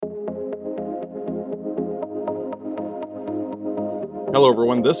Hello,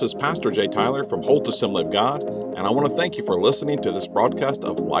 everyone. This is Pastor Jay Tyler from Holt Assembly of God, and I want to thank you for listening to this broadcast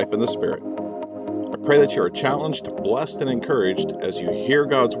of Life in the Spirit. I pray that you are challenged, blessed, and encouraged as you hear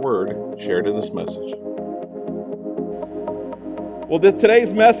God's Word shared in this message. Well,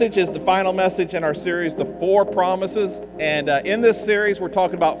 today's message is the final message in our series, The Four Promises. And in this series, we're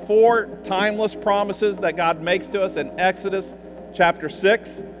talking about four timeless promises that God makes to us in Exodus chapter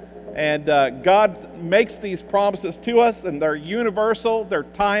 6. And God makes these promises to us, and they're universal, they're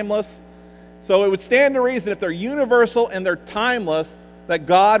timeless. So it would stand to reason, if they're universal and they're timeless, that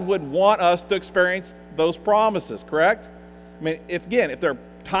God would want us to experience those promises, correct? I mean, if they're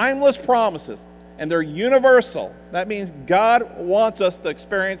timeless promises and they're universal, that means God wants us to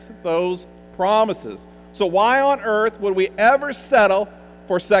experience those promises. So why on earth would we ever settle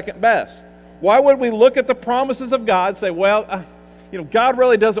for second best? Why would we look at the promises of God and say, God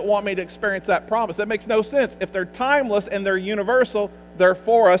really doesn't want me to experience that promise? That makes no sense. If they're timeless and they're universal, they're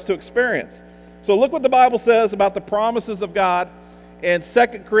for us to experience. So look what the Bible says about the promises of God in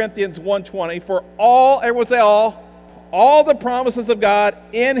 2 Corinthians 1:20. For all, everyone say all the promises of God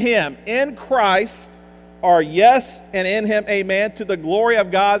in Him, in Christ, are yes, and in Him amen, to the glory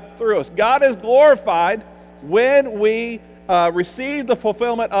of God through us. God is glorified when we receive the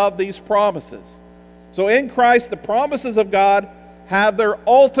fulfillment of these promises. So in Christ, the promises of God have their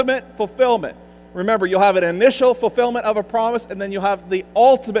ultimate fulfillment. Remember, you'll have an initial fulfillment of a promise, and then you'll have the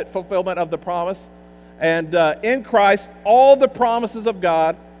ultimate fulfillment of the promise. And in Christ, all the promises of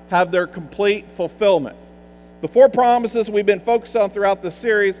God have their complete fulfillment. The four promises we've been focused on throughout this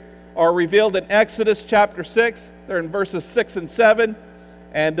series are revealed in Exodus chapter 6. They're in verses 6 and 7.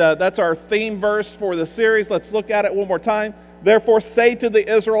 And that's our theme verse for the series. Let's look at it one more time. Therefore say to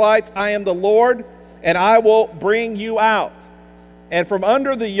the Israelites, I am the Lord, and I will bring you out. And from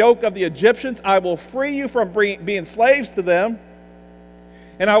under the yoke of the Egyptians, I will free you from being slaves to them.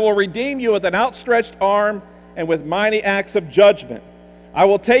 And I will redeem you with an outstretched arm and with mighty acts of judgment. I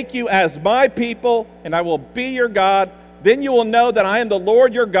will take you as my people, and I will be your God. Then you will know that I am the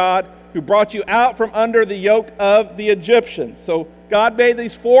Lord your God, who brought you out from under the yoke of the Egyptians. So God made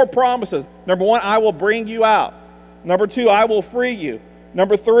these four promises. Number one, I will bring you out. Number two, I will free you.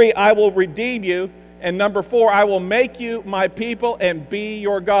 Number three, I will redeem you. And number four, I will make you my people and be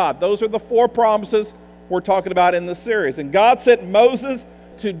your God. Those are the four promises we're talking about in this series. And God sent Moses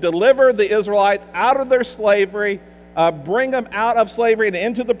to deliver the Israelites out of their slavery, bring them out of slavery and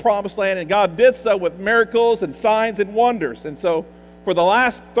into the promised land. And God did so with miracles and signs and wonders. And so for the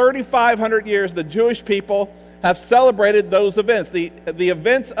last 3,500 years, the Jewish people have celebrated those events, the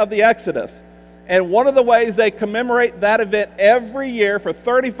events of the Exodus. And one of the ways they commemorate that event every year for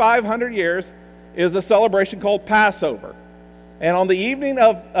 3,500 years is a celebration called Passover. And on the evening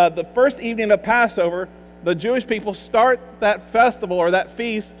of the first evening of Passover, the Jewish people start that festival or that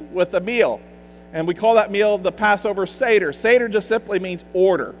feast with a meal. And we call that meal the Passover Seder. Seder just simply means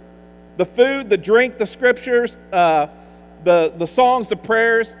order. The food, the drink, the scriptures, the songs, the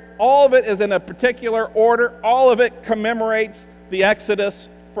prayers, all of it is in a particular order. All of it commemorates the Exodus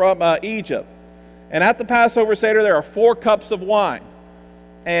from Egypt. And at the Passover Seder, there are 4 cups of wine.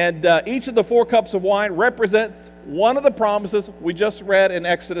 And each of the 4 cups of wine represents one of the promises we just read in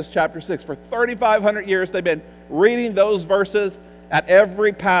Exodus chapter 6. For 3,500 years, they've been reading those verses at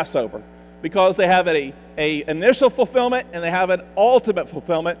every Passover because they have an initial fulfillment and they have an ultimate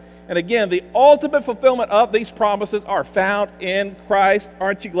fulfillment. And again, the ultimate fulfillment of these promises are found in Christ.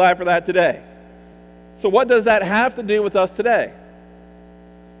 Aren't you glad for that today? So what does that have to do with us today?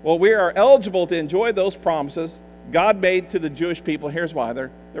 Well, we are eligible to enjoy those promises God made to the Jewish people. Here's why. There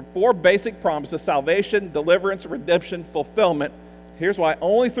are 4 basic promises: salvation, deliverance, redemption, fulfillment. Here's why.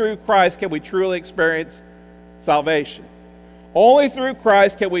 Only through Christ can we truly experience salvation. Only through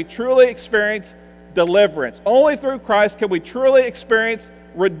Christ can we truly experience deliverance. Only through Christ can we truly experience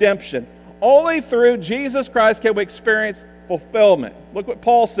redemption. Only through Jesus Christ can we experience fulfillment. Look what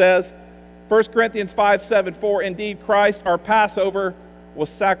Paul says, 1 Corinthians 5:7, for indeed Christ, our Passover, was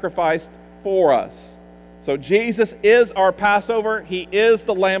sacrificed for us. So Jesus is our Passover. He is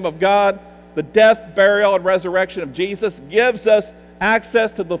the Lamb of God. The death, burial, and resurrection of Jesus gives us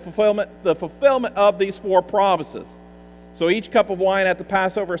access to the fulfillment of these 4 promises. So each cup of wine at the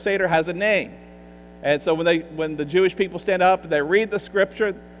Passover Seder has a name. And so when the Jewish people stand up and they read the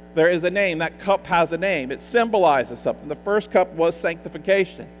scripture, there is a name. That cup has a name. It symbolizes something. The first cup was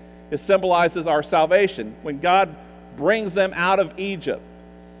sanctification. It symbolizes our salvation when God brings them out of Egypt.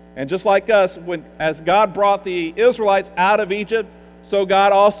 And just like us, as God brought the Israelites out of Egypt, so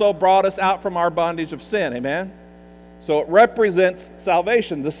God also brought us out from our bondage of sin. Amen? So it represents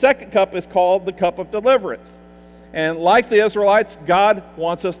salvation. The second cup is called the cup of deliverance. And like the Israelites, God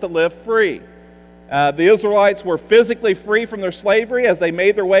wants us to live free. The Israelites were physically free from their slavery as they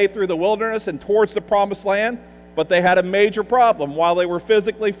made their way through the wilderness and towards the promised land, but they had a major problem. While they were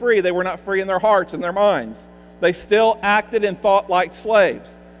physically free, they were not free in their hearts and their minds. They still acted and thought like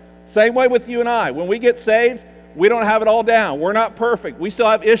slaves. Same way with you and I. When we get saved, we don't have it all down. We're not perfect. We still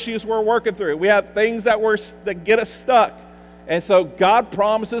have issues we're working through. We have things that get us stuck. And so God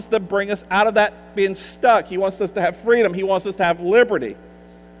promises to bring us out of that being stuck. He wants us to have freedom. He wants us to have liberty.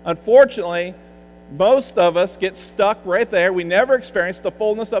 Unfortunately, most of us get stuck right there. We never experience the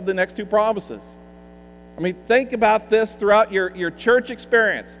fullness of the next two promises. I mean, think about this throughout your church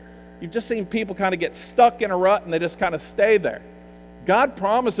experience. You've just seen people kind of get stuck in a rut and they just kind of stay there. God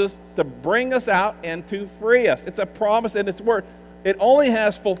promises to bring us out and to free us. It's a promise and it's a word. It only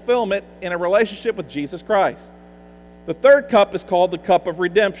has fulfillment in a relationship with Jesus Christ. The third cup is called the cup of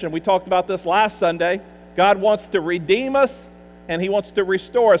redemption. We talked about this last Sunday. God wants to redeem us and He wants to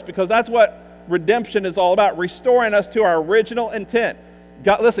restore us, because that's what redemption is all about, restoring us to our original intent.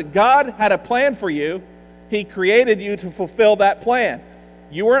 God had a plan for you. He created you to fulfill that plan.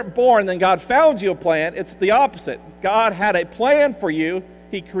 You weren't born, then God found you a plan. It's the opposite. God had a plan for you.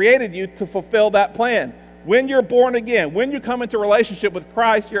 He created you to fulfill that plan. When you're born again, when you come into relationship with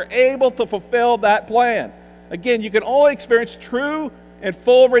Christ, you're able to fulfill that plan. Again, you can only experience true and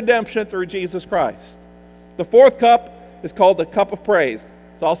full redemption through Jesus Christ. The fourth cup is called the cup of praise.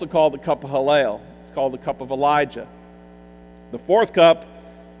 It's also called the cup of Hallel. It's called the cup of Elijah. The fourth cup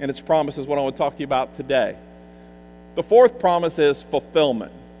and its promise is what I want to talk to you about today. The fourth promise is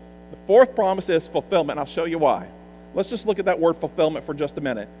fulfillment. The fourth promise is fulfillment. I'll show you why. Let's just look at that word fulfillment for just a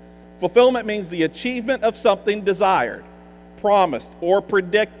minute. Fulfillment means the achievement of something desired, promised, or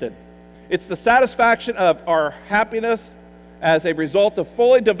predicted. It's the satisfaction of our happiness as a result of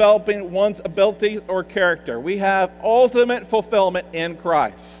fully developing one's ability or character. We have ultimate fulfillment in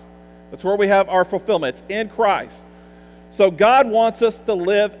Christ. That's where we have our fulfillment. It's in Christ. So God wants us to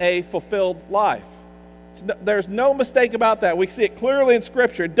live a fulfilled life. There's no mistake about that. We see it clearly in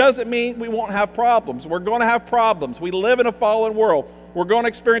Scripture. It doesn't mean we won't have problems. We're going to have problems. We live in a fallen world. We're going to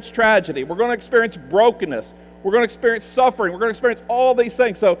experience tragedy. We're going to experience brokenness. We're going to experience suffering. We're going to experience all these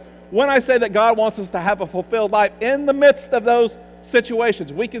things. So when I say that God wants us to have a fulfilled life, in the midst of those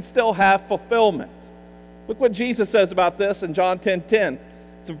situations, we can still have fulfillment. Look what Jesus says about this in John 10:10.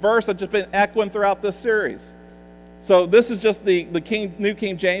 It's a verse that's just been echoing throughout this series. So this is just the New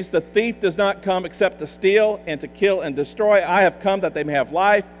King James. The thief does not come except to steal and to kill and destroy. I have come that they may have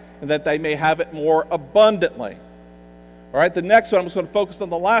life and that they may have it more abundantly. All right, the next one, I'm just going to focus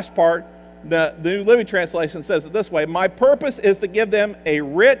on the last part. The New Living Translation says it this way: my purpose is to give them a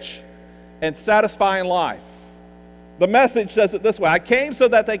rich and satisfying life. The Message says it this way: I came so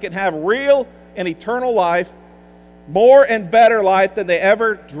that they can have real and eternal life, more and better life than they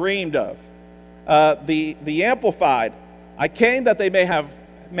ever dreamed of. The Amplified, I came that they may have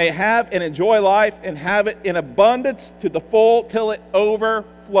and enjoy life and have it in abundance to the full till it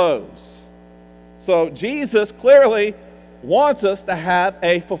overflows. So Jesus clearly wants us to have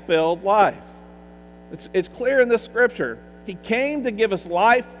a fulfilled life. It's clear in this Scripture. He came to give us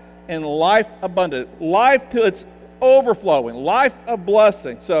life and life abundant, life till it's overflowing, life of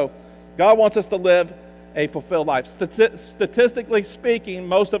blessing. So God wants us to live a fulfilled life. Statistically speaking,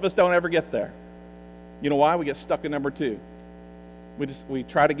 most of us don't ever get there. You know why? We get stuck in number 2. We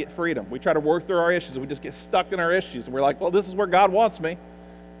try to get freedom. We try to work through our issues. We just get stuck in our issues. And we're like, well, this is where God wants me.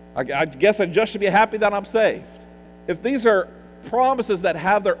 I guess I just should be happy that I'm saved. If these are promises that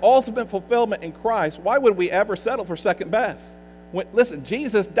have their ultimate fulfillment in Christ, why would we ever settle for second best? Listen,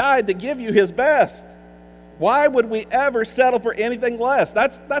 Jesus died to give you His best. Why would we ever settle for anything less?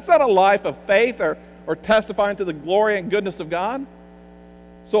 That's not a life of faith or testifying to the glory and goodness of God.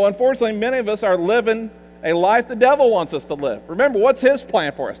 So unfortunately, many of us are living a life the devil wants us to live. Remember, what's his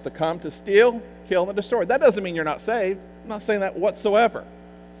plan for us? To come to steal, kill, and destroy. That doesn't mean you're not saved. I'm not saying that whatsoever.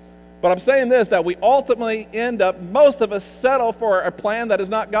 But I'm saying this, that we ultimately end up, most of us settle for a plan that is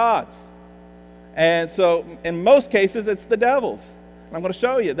not God's. And so in most cases, it's the devil's. And I'm going to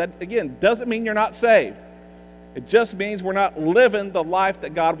show you that, again, doesn't mean you're not saved. It just means we're not living the life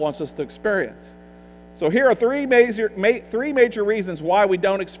that God wants us to experience. So here are three major reasons why we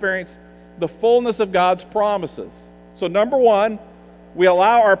don't experience the fullness of God's promises. So number one, we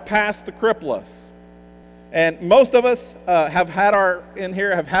allow our past to cripple us. And most of us have had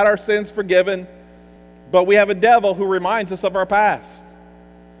our sins forgiven, but we have a devil who reminds us of our past.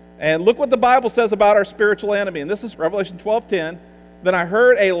 And look what the Bible says about our spiritual enemy. And this is Revelation 12:10. Then I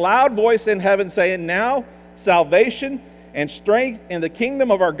heard a loud voice in heaven saying, now salvation and strength in the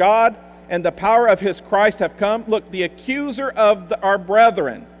kingdom of our God and the power of his Christ have come. Look, the accuser of our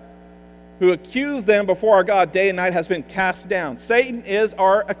brethren, who accused them before our God day and night, has been cast down. Satan is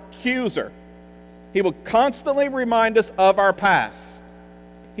our accuser. He will constantly remind us of our past.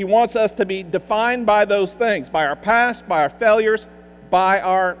 He wants us to be defined by those things, by our past, by our failures, by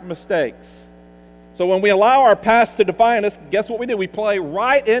our mistakes. So when we allow our past to define us, guess what we do? We play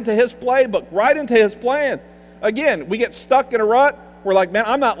right into his playbook, right into his plans. Again, we get stuck in a rut. We're like, man,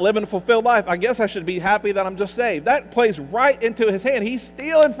 I'm not living a fulfilled life. I guess I should be happy that I'm just saved. That plays right into his hand. He's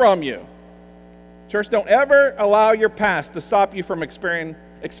stealing from you. Church, don't ever allow your past to stop you from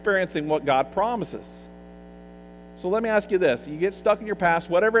experiencing what God promises. So let me ask you this. You get stuck in your past,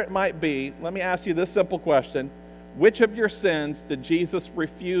 whatever it might be, let me ask you this simple question. Which of your sins did Jesus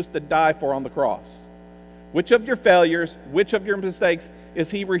refuse to die for on the cross? Which of your failures, which of your mistakes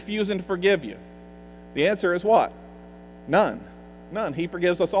is he refusing to forgive you? The answer is what? None. None. He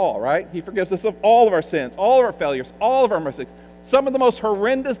forgives us all, right? He forgives us of all of our sins, all of our failures, all of our mistakes. Some of the most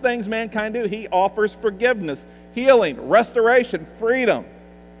horrendous things mankind do, he offers forgiveness, healing, restoration, freedom.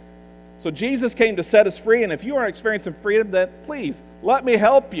 So Jesus came to set us free, and if you aren't experiencing freedom, then please, let me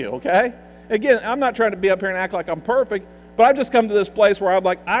help you, okay? Again, I'm not trying to be up here and act like I'm perfect, but I've just come to this place where I'm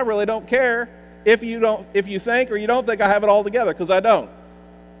like, I really don't care if you think or you don't think I have it all together, because I don't.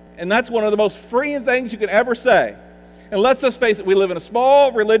 And that's one of the most freeing things you can ever say. And let's just face it, we live in a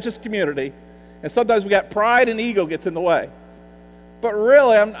small religious community, and sometimes we got pride and ego gets in the way. But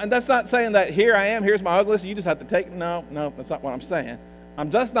really, and that's not saying that here I am, here's my ugliness, you just have to take it. No, that's not what I'm saying. I'm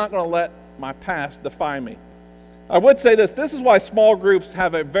just not going to let my past define me. I would say this is why small groups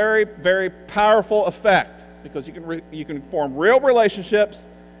have a very, very powerful effect, because you can form real relationships,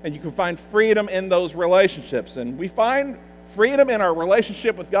 and you can find freedom in those relationships. And we find freedom in our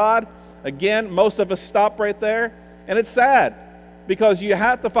relationship with God. Again, most of us stop right there, and it's sad, because you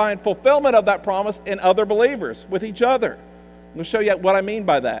have to find fulfillment of that promise in other believers, with each other. I'm going to show you what I mean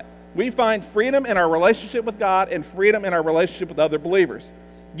by that. We find freedom in our relationship with God and freedom in our relationship with other believers.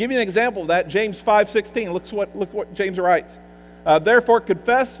 I'll give you an example of that. James 5:16. Look what James writes. Therefore,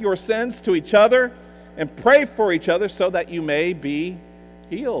 confess your sins to each other and pray for each other so that you may be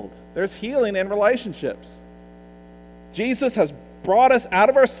healed. There's healing in relationships. Jesus has brought us out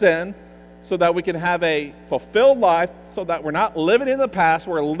of our sin so that we can have a fulfilled life, so that we're not living in the past,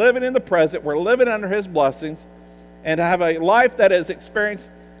 we're living in the present, we're living under his blessings, and to have a life that is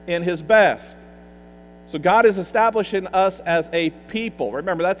experienced in his best. So God is establishing us as a people.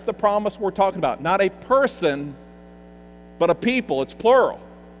 Remember, that's the promise we're talking about. Not a person, but a people. It's plural.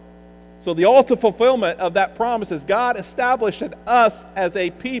 So the ultimate fulfillment of that promise is God establishing us as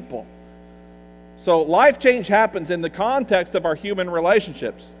a people. So life change happens in the context of our human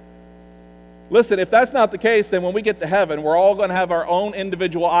relationships. Listen, if that's not the case, then when we get to heaven, we're all going to have our own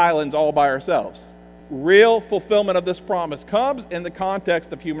individual islands all by ourselves. Real fulfillment of this promise comes in the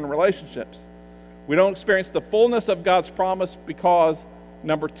context of human relationships. We don't experience the fullness of God's promise because,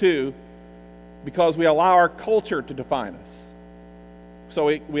 number two, because we allow our culture to define us. So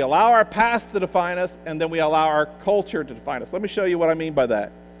we allow our past to define us, and then we allow our culture to define us. Let me show you what I mean by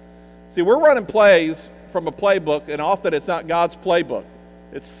that. See, we're running plays from a playbook, and often it's not God's playbook.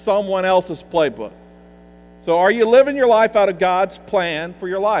 It's someone else's playbook. So are you living your life out of God's plan for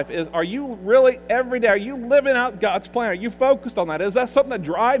your life? Are you really, every day, are you living out God's plan? Are you focused on that? Is that something that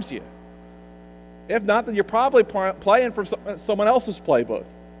drives you? If not, then you're probably playing from someone else's playbook.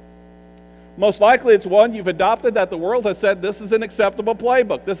 Most likely it's one you've adopted that the world has said, this is an acceptable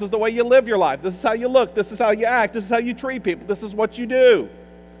playbook. This is the way you live your life. This is how you look. This is how you act. This is how you treat people. This is what you do.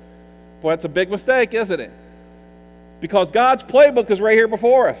 Boy, that's a big mistake, isn't it? Because God's playbook is right here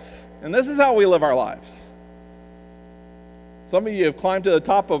before us. And this is how we live our lives. Some of you have climbed to the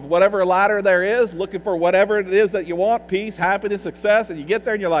top of whatever ladder there is, looking for whatever it is that you want, peace, happiness, success, and you get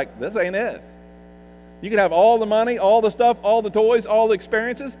there and you're like, this ain't it. You can have all the money, all the stuff, all the toys, all the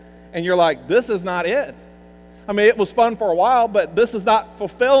experiences, and you're like, this is not it. I mean, it was fun for a while, but this is not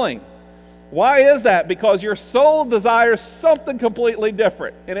fulfilling. Why is that? Because your soul desires something completely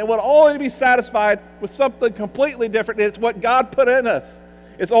different, and it will only be satisfied with something completely different. It's what God put in us.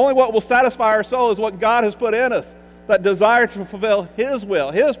 It's only what will satisfy our soul is what God has put in us, that desire to fulfill his will,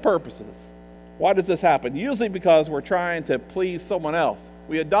 his purposes. Why does this happen? Usually because we're trying to please someone else.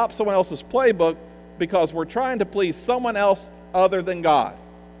 We adopt someone else's playbook because we're trying to please someone else other than God.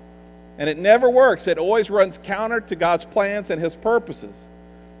 And it never works. It always runs counter to God's plans and his purposes.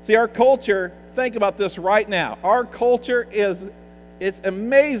 See, our culture, think about this right now. Our culture it's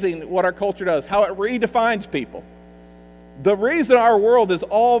amazing what our culture does, how it redefines people. The reason our world is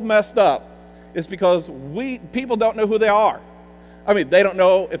all messed up is because people don't know who they are. I mean, they don't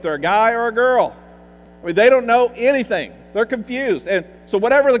know if they're a guy or a girl. I mean, they don't know anything. They're confused. And so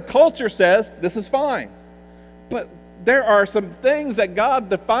whatever the culture says, this is fine. But there are some things that God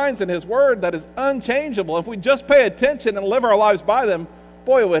defines in His Word that is unchangeable. If we just pay attention and live our lives by them,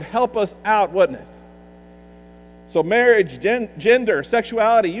 boy, it would help us out, wouldn't it? So marriage, gender,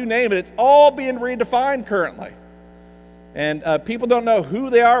 sexuality, you name it, it's all being redefined currently. And people don't know who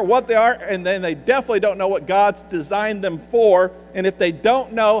they are, what they are, and then they definitely don't know what God's designed them for. And if they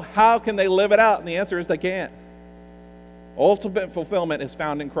don't know, how can they live it out? And the answer is they can't. Ultimate fulfillment is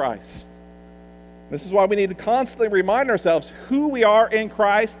found in Christ. This is why we need to constantly remind ourselves who we are in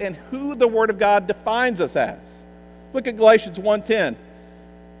Christ and who the Word of God defines us as. Look at Galatians 1:10.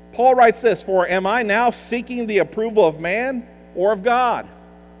 Paul writes this, "For am I now seeking the approval of man or of God?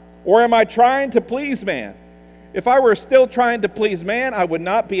 Or am I trying to please man? If I were still trying to please man, I would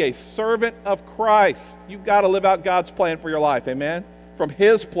not be a servant of Christ." You've got to live out God's plan for your life, amen? From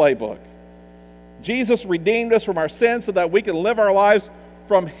His playbook. Jesus redeemed us from our sins so that we can live our lives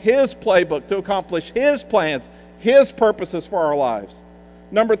from His playbook to accomplish His plans, His purposes for our lives.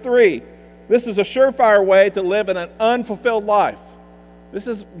 Number 3, this is a surefire way to live in an unfulfilled life. This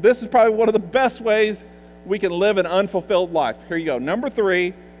is probably one of the best ways we can live an unfulfilled life. Here you go. Number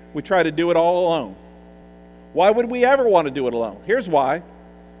 3, we try to do it all alone. Why would we ever want to do it alone? Here's why.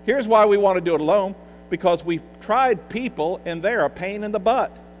 Here's why we want to do it alone. Because we've tried people and they're a pain in the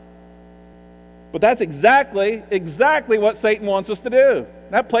butt. But that's exactly what Satan wants us to do.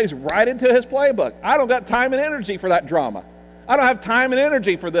 That plays right into his playbook. I don't got time and energy for that drama. I don't have time and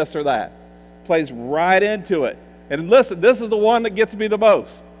energy for this or that. Plays right into it. And listen, this is the one that gets me the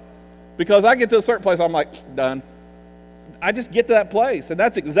most. Because I get to a certain place, I'm like, done. I just get to that place. And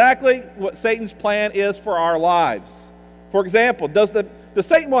that's exactly what Satan's plan is for our lives. For example, does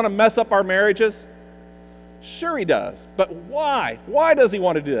Satan want to mess up our marriages? Sure he does. But why? Why does he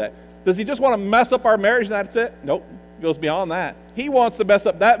want to do that? Does he just want to mess up our marriage and that's it? Nope. It goes beyond that. He wants to mess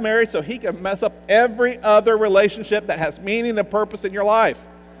up that marriage so he can mess up every other relationship that has meaning and purpose in your life.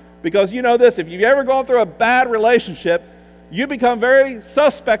 Because you know this, if you've ever gone through a bad relationship, you become very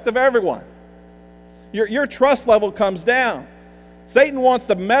suspect of everyone. Your trust level comes down. Satan wants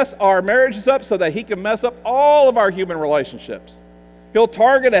to mess our marriages up so that he can mess up all of our human relationships. He'll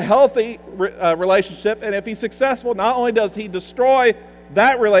target a healthy relationship, and if he's successful, not only does he destroy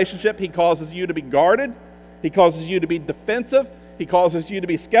that relationship, he causes you to be guarded, he causes you to be defensive, he causes you to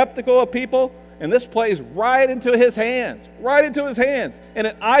be skeptical of people, and this plays right into his hands, and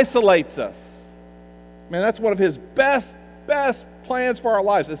it isolates us. Man, that's one of his best plans for our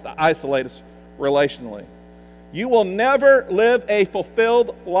lives, is to isolate us relationally. You will never live a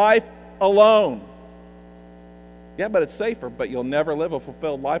fulfilled life alone. Yeah, but it's safer, but you'll never live a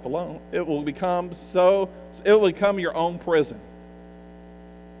fulfilled life alone. It will become your own prison.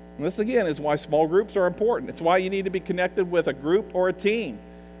 And this again is why small groups are important. It's why you need to be connected with a group or a team.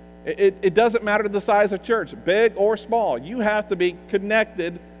 It doesn't matter the size of church, big or small. You have to be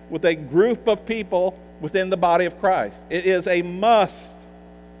connected with a group of people within the body of Christ. It is a must.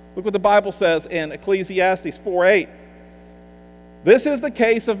 Look what the Bible says in Ecclesiastes 4:8. This is the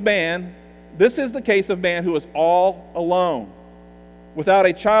case of man who is all alone, without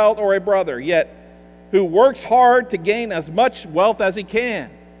a child or a brother, yet who works hard to gain as much wealth as he can.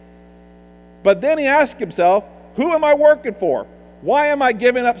 But then he asks himself, who am I working for? Why am I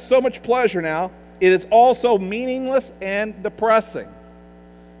giving up so much pleasure now? It is all so meaningless and depressing.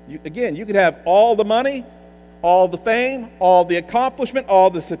 You could have all the money, all the fame, all the accomplishment,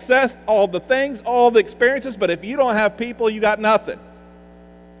 all the success, all the things, all the experiences, but if you don't have people, you got nothing.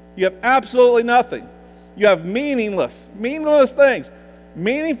 You have absolutely nothing. You have meaningless things.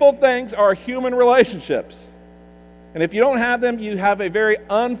 Meaningful things are human relationships. And if you don't have them, you have a very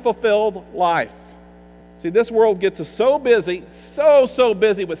unfulfilled life. See, this world gets us so busy, so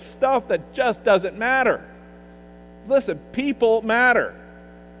busy with stuff that just doesn't matter. Listen, people matter.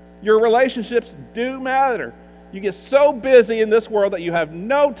 Your relationships do matter. You get so busy in this world that you have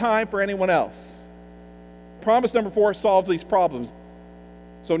no time for anyone else. Promise number 4 solves these problems.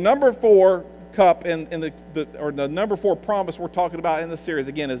 So number 4 cup the number 4 promise we're talking about in this series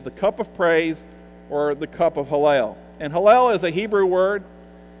again is the cup of praise or the cup of Hallel. And Hallel is a Hebrew word,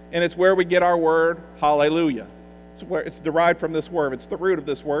 and it's where we get our word hallelujah. It's derived from this word. It's the root of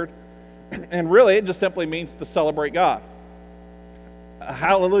this word. And really, it just simply means to celebrate God.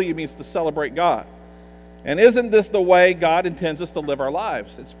 Hallelujah means to celebrate God. And isn't this the way God intends us to live our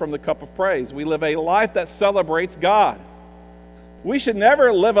lives? It's from the cup of praise. We live a life that celebrates God. We should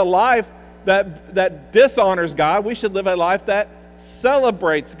never live a life that dishonors God. We should live a life that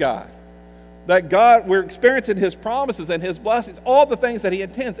celebrates God. That God, we're experiencing His promises and His blessings, all the things that He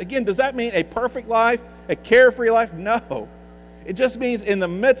intends. Again, does that mean a perfect life, a carefree life? No. It just means in the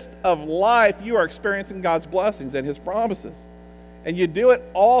midst of life, you are experiencing God's blessings and His promises. And you do it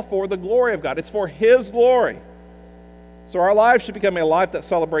all for the glory of God. It's for His glory. So our lives should become a life that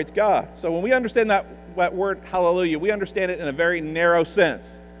celebrates God. So when we understand that word hallelujah, we understand it in a very narrow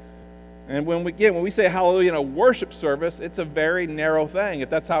sense. And when we say hallelujah in a worship service, it's a very narrow thing, if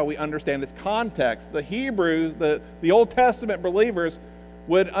that's how we understand its context. The Hebrews, the Old Testament believers,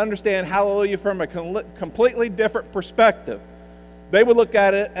 would understand hallelujah from a completely different perspective. They would look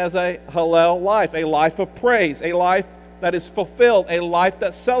at it as a hallel life, a life of praise, a life that is fulfilled, a life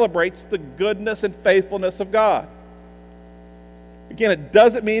that celebrates the goodness and faithfulness of God. Again, it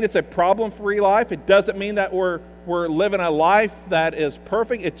doesn't mean it's a problem-free life. It doesn't mean that we're living a life that is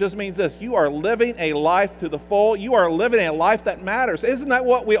perfect. It just means this: you are living a life to the full. You are living a life that matters. Isn't that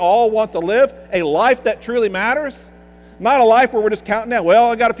what we all want to live? A life that truly matters? Not a life where we're just counting down.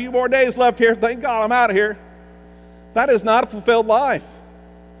 Well, I got a few more days left here. Thank God I'm out of here. That is not a fulfilled life.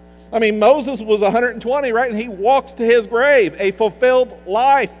 I mean, Moses was 120, right? And he walks to his grave. A fulfilled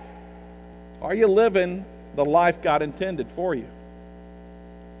life. Are you living the life God intended for you?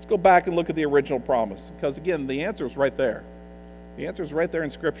 Let's go back and look at the original promise, because again, the answer is right there. The answer is right there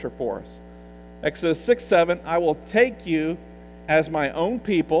in Scripture for us. Exodus 6:7, I will take you as my own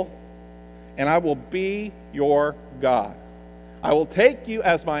people, and I will be your God. I will take you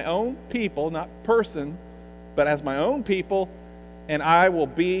as my own people, not person, but as my own people, and I will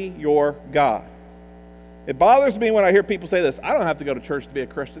be your God. It bothers me when I hear people say this: I don't have to go to church to be a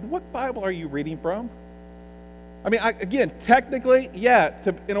Christian. What Bible are you reading from? I mean, again, technically, yeah,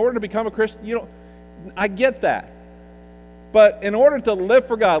 in order to become a Christian, I get that. But in order to live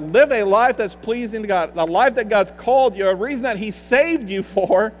for God, live a life that's pleasing to God, a life that God's called you, a reason that He saved you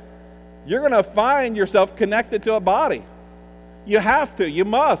for, you're going to find yourself connected to a body. You have to, you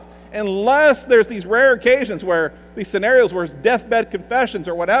must. Unless there's these rare occasions where, these scenarios where it's deathbed confessions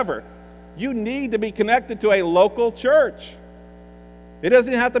or whatever, you need to be connected to a local church. It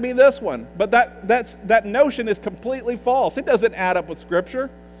doesn't have to be this one, but that notion is completely false. It doesn't add up with Scripture.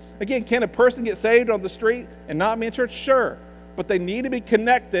 Again, can a person get saved on the street and not be in church? Sure, but they need to be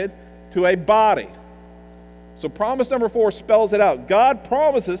connected to a body. So promise number 4 spells it out. God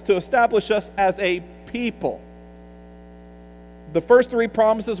promises to establish us as a people. The first 3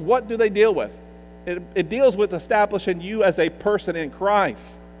 promises, what do they deal with? It deals with establishing you as a person in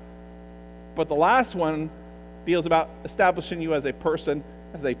Christ. But the last one deals about establishing you as a person,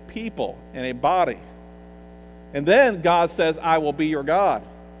 as a people, in a body. And then God says, I will be your God.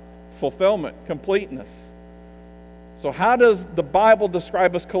 Fulfillment, completeness. So how does the Bible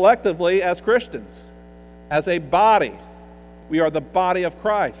describe us collectively as Christians? As a body. We are the body of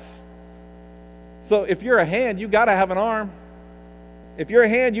Christ. So if you're a hand, you got to have an arm. If you're a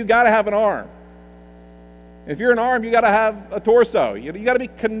hand, you got to have an arm. If you're an arm, you got to have a torso. You got to be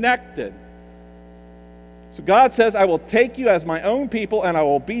connected. So God says, I will take you as my own people, and I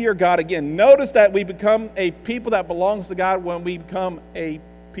will be your God. Again, notice that we become a people that belongs to God when we become a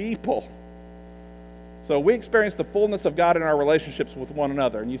people. So we experience the fullness of God in our relationships with one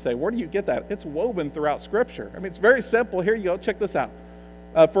another. And you say, where do you get that? It's woven throughout Scripture. I mean, it's very simple. Here you go. Check this out.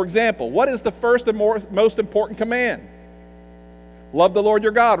 For example, what is the first and most important command? Love the Lord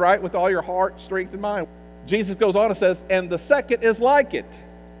your God, right? With all your heart, strength, and mind. Jesus goes on and says, and the second is like it.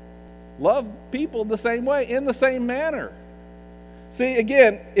 Love people the same way, in the same manner. See,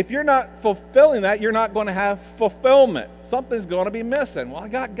 again, if you're not fulfilling that, you're not going to have fulfillment. Something's going to be missing. Well, I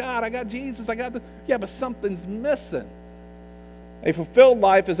got God, I got Jesus, I got yeah, but something's missing. A fulfilled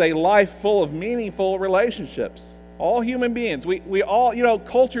life is a life full of meaningful relationships. All human beings, we all,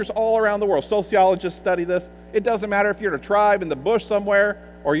 cultures all around the world. Sociologists study this. It doesn't matter if you're in a tribe in the bush somewhere,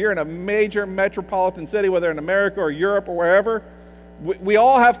 or you're in a major metropolitan city, whether in America or Europe or wherever. We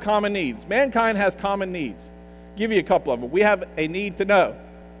all have common needs. Mankind has common needs. I'll give you a couple of them. We have a need to know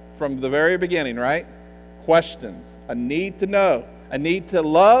from the very beginning, right? Questions. A need to know. A need to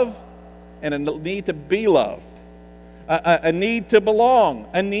love and a need to be loved. A need to belong.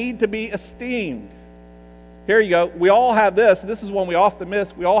 A need to be esteemed. Here you go. We all have this. This is one we often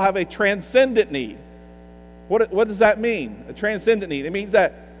miss. We all have a transcendent need. What does that mean? A transcendent need. It means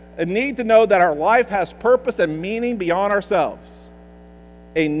that a need to know that our life has purpose and meaning beyond ourselves.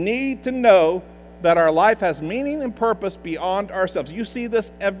 A need to know that our life has meaning and purpose beyond ourselves. You see this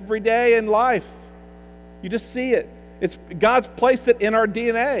every day in life. You just see it. God's placed it in our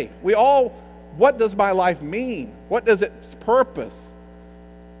DNA. What does my life mean? What does its purpose?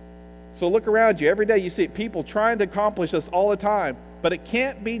 So look around you. Every day you see people trying to accomplish this all the time. but it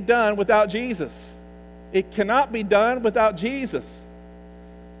can't be done without Jesus. It cannot be done without Jesus.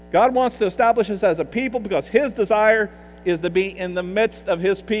 God wants to establish us as a people because his desire is to be in the midst of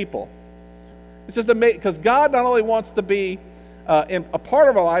his people. It's just amazing because God not only wants to be in a part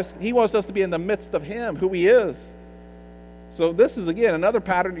of our lives, he wants us to be in the midst of him, who he is. So this is, again, another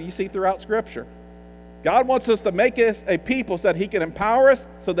pattern that you see throughout Scripture. God wants us to make us a people so that he can empower us,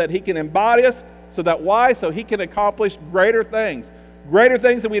 so that he can embody us, so that why? So he can accomplish greater things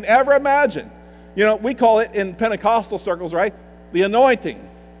than we'd ever imagine. You know, we call it in Pentecostal circles, right? The anointing.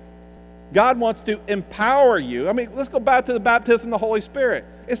 God wants to empower you. I mean, let's go back to the baptism of the Holy Spirit.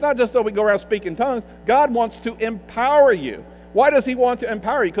 It's not just so we go around speaking tongues. God wants to empower you. Why does he want to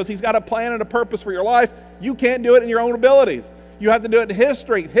empower you? Because he's got a plan and a purpose for your life. You can't do it in your own abilities. You have to do it in his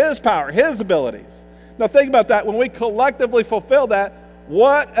strength, his power, his abilities. Now think about that. When we collectively fulfill that,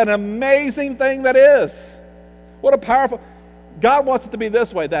 what an amazing thing that is. What a powerful... God wants it to be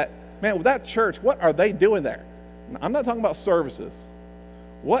this way, that, man, with that church, what are they doing there? I'm not talking about services.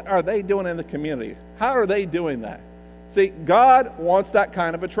 What are they doing in the community? How are they doing that? See, God wants that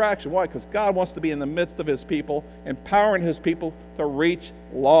kind of attraction. Why? Because God wants to be in the midst of his people, empowering his people to reach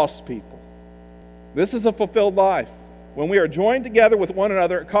lost people. This is a fulfilled life. When we are joined together with one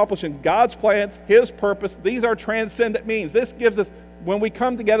another, accomplishing God's plans, his purpose, these are transcendent means. This gives us, when we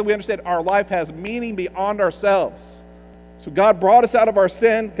come together, we understand our life has meaning beyond ourselves. So God brought us out of our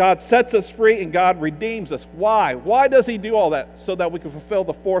sin, God sets us free, and God redeems us. Why? Why does he do all that? So that we can fulfill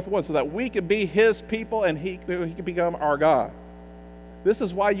the fourth one, so that we can be his people and he can become our God. This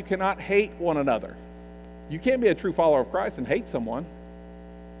is why you cannot hate one another. You can't be a true follower of Christ and hate someone.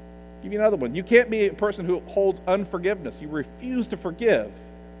 I'll give you another one. You can't be a person who holds unforgiveness. You refuse to forgive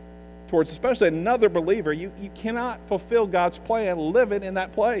towards especially another believer. You cannot fulfill God's plan living in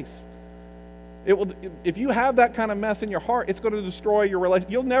that place. It will, if you have that kind of mess in your heart, it's going to destroy your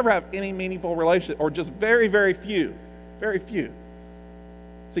relationship. You'll never have any meaningful relationship, or just very, very few. Very few.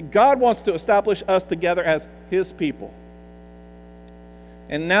 See, God wants to establish us together as his people.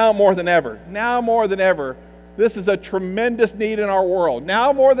 And now more than ever, this is a tremendous need in our world.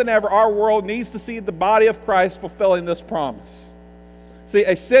 Now more than ever, our world needs to see the body of Christ fulfilling this promise. See,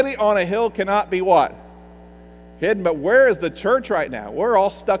 a city on a hill cannot be what? Hidden. But where is the church right now? We're all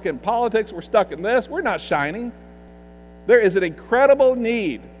stuck in politics. We're stuck in this. We're not shining. There is an incredible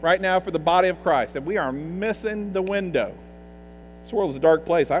need right now for the body of Christ, and we are missing the window. This world is a dark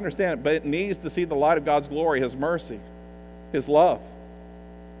place. I understand it, but it needs to see the light of God's glory, his mercy, his love.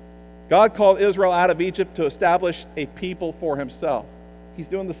 God called Israel out of Egypt to establish a people for himself. He's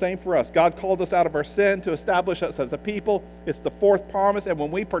doing the same for us. God called us out of our sin to establish us as a people. It's the fourth promise, and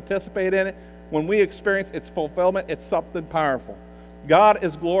when we participate in it, when we experience its fulfillment, it's something powerful. God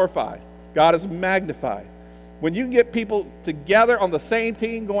is glorified. God is magnified. When you get people together on the same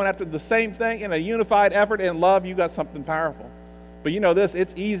team, going after the same thing in a unified effort in love, you got something powerful. But you know this,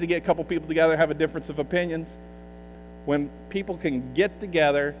 it's easy to get a couple people together and have a difference of opinions. When people can get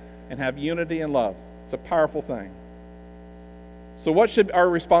together and have unity and love, it's a powerful thing. So what should our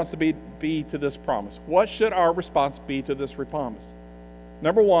response be to this promise? What should our response be to this promise?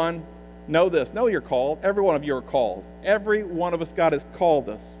 Number one, know this. Know you're called. Every one of you are called. Every one of us, God has called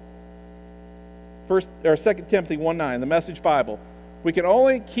us. 2 Timothy 1:9, the Message Bible. We can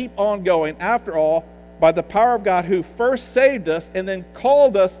only keep on going, after all, by the power of God who first saved us and then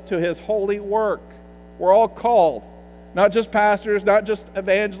called us to his holy work. We're all called. Not just pastors, not just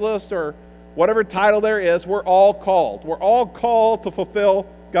evangelists or whatever title there is. We're all called. We're all called to fulfill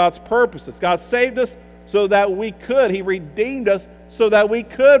God's purposes. God saved us so that we could. He redeemed us so that we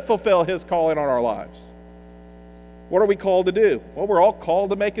could fulfill his calling on our lives. What are we called to do? Well, we're all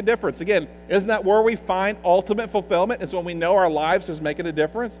called to make a difference. Again, isn't that where we find ultimate fulfillment? Is when we know our lives is making a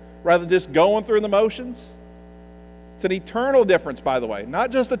difference rather than just going through the motions? It's an eternal difference, by the way.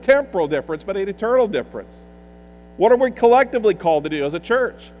 Not just a temporal difference, but an eternal difference. What are we collectively called to do as a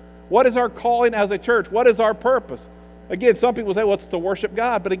church? What is our calling as a church? What is our purpose? Again, some people say, well, it's to worship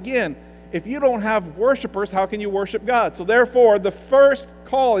God. But again, if you don't have worshipers, how can you worship God? So therefore, the first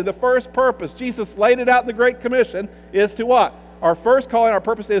calling, the first purpose, Jesus laid it out in the Great Commission, is to what? Our first calling, our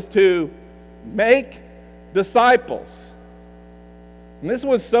purpose is to make disciples. And this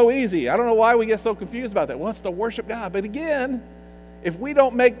one's so easy. I don't know why we get so confused about that. Well, it's to worship God. But again, if we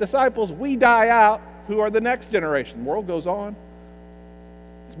don't make disciples, we die out. Who are the next generation? The world goes on.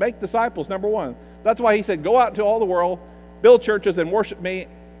 Let's make disciples, number one. That's why he said, go out into all the world, build churches, and worship me,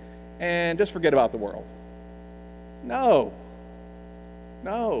 and just forget about the world. No.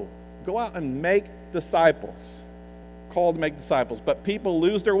 Go out and make disciples. Called to make disciples. But people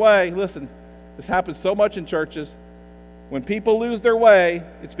lose their way. Listen, this happens so much in churches. When people lose their way,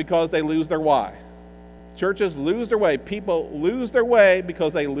 it's because they lose their why. Churches lose their way. People lose their way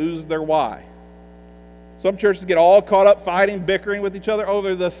because they lose their why. Some churches get all caught up fighting, bickering with each other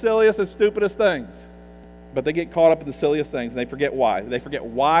over the silliest and stupidest things. But they get caught up in the silliest things, and they forget why. They forget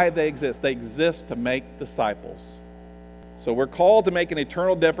why they exist. They exist to make disciples. So we're called to make an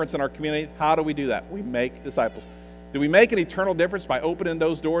eternal difference in our community. How do we do that? We make disciples. Do we make an eternal difference by opening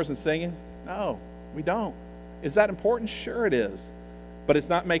those doors and singing? No, we don't. Is that important? Sure it is. But it's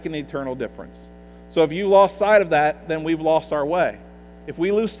not making an eternal difference. So if you lost sight of that, then we've lost our way. If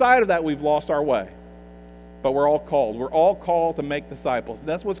we lose sight of that, we've lost our way. But we're all called. We're all called to make disciples.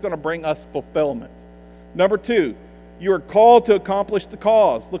 That's what's going to bring us fulfillment. Number 2, you are called to accomplish the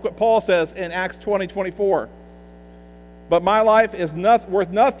cause. Look what Paul says in Acts 20:24. But my life is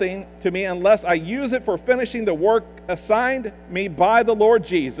worth nothing to me unless I use it for finishing the work assigned me by the Lord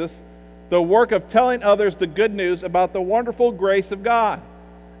Jesus, the work of telling others the good news about the wonderful grace of God.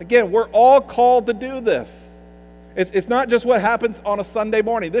 Again, we're all called to do this. It's not just what happens on a Sunday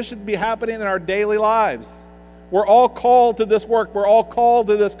morning. This should be happening in our daily lives. We're all called to this work. We're all called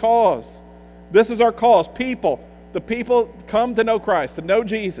to this cause. This is our cause. The people come to know Christ, to know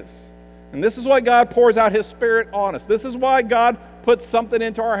Jesus. And this is why God pours out His Spirit on us. This is why God puts something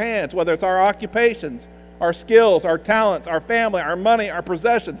into our hands, whether it's our occupations, our skills, our talents, our family, our money, our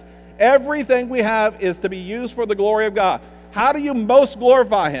possessions. Everything we have is to be used for the glory of God. How do you most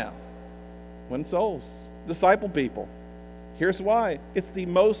glorify Him? Win souls, disciple people. Here's why. It's the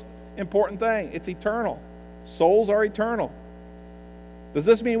most important thing. It's eternal. Souls are eternal. Does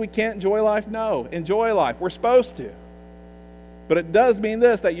this mean we can't enjoy life? No. Enjoy life. We're supposed to. But it does mean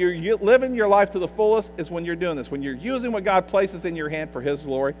this, that you're living your life to the fullest is when you're doing this, when you're using what God places in your hand for His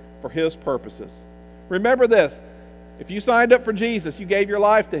glory, for His purposes. Remember this, if you signed up for Jesus, you gave your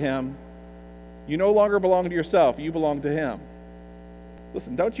life to Him, you no longer belong to yourself, you belong to Him.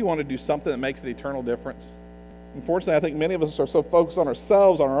 Listen, don't you want to do something that makes an eternal difference? Unfortunately, I think many of us are so focused on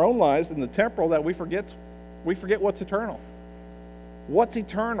ourselves, on our own lives, and the temporal that we forget what's eternal. What's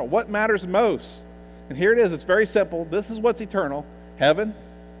eternal? What matters most? And here it is. It's very simple. This is what's eternal. Heaven,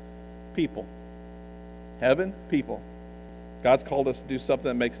 people. Heaven, people. God's called us to do something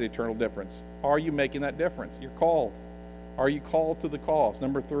that makes an eternal difference. Are you making that difference? You're called. Are you called to the cause?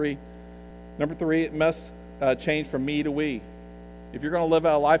 Number three, it must change from me to we. If you're going to live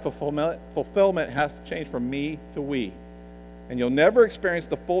out a life of fulfillment, it has to change from me to we. And you'll never experience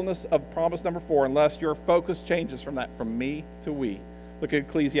the fullness of promise number 4 unless your focus changes from me to we. Look at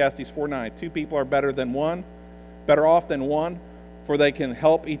Ecclesiastes 4:9. 2 people are better off than one, for they can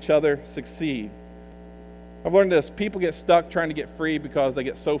help each other succeed. I've learned this. People get stuck trying to get free because they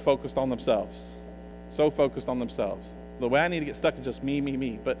get so focused on themselves. So focused on themselves. The way I need to get stuck is just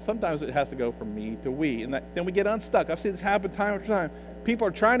me. But sometimes it has to go from me to we. And then we get unstuck. I've seen this happen time after time. People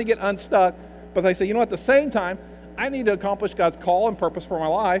are trying to get unstuck, but they say, at the same time, I need to accomplish God's call and purpose for my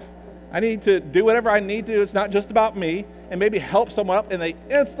life. I need to do whatever I need to do. It's not just about me. And maybe help someone up, and they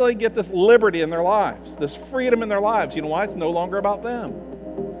instantly get this liberty in their lives, this freedom in their lives. You know why? It's no longer about them.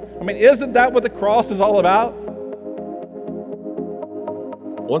 I mean, isn't that what the cross is all about?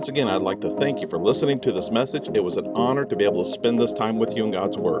 Once again, I'd like to thank you for listening to this message. It was an honor to be able to spend this time with you in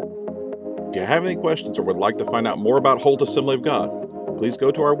God's Word. If you have any questions or would like to find out more about Holt Assembly of God, please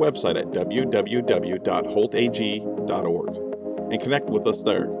go to our website at www.holtag.org and connect with us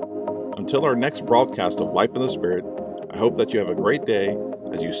there. Until our next broadcast of Life in the Spirit, I hope that you have a great day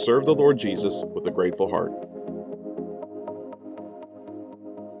as you serve the Lord Jesus with a grateful heart.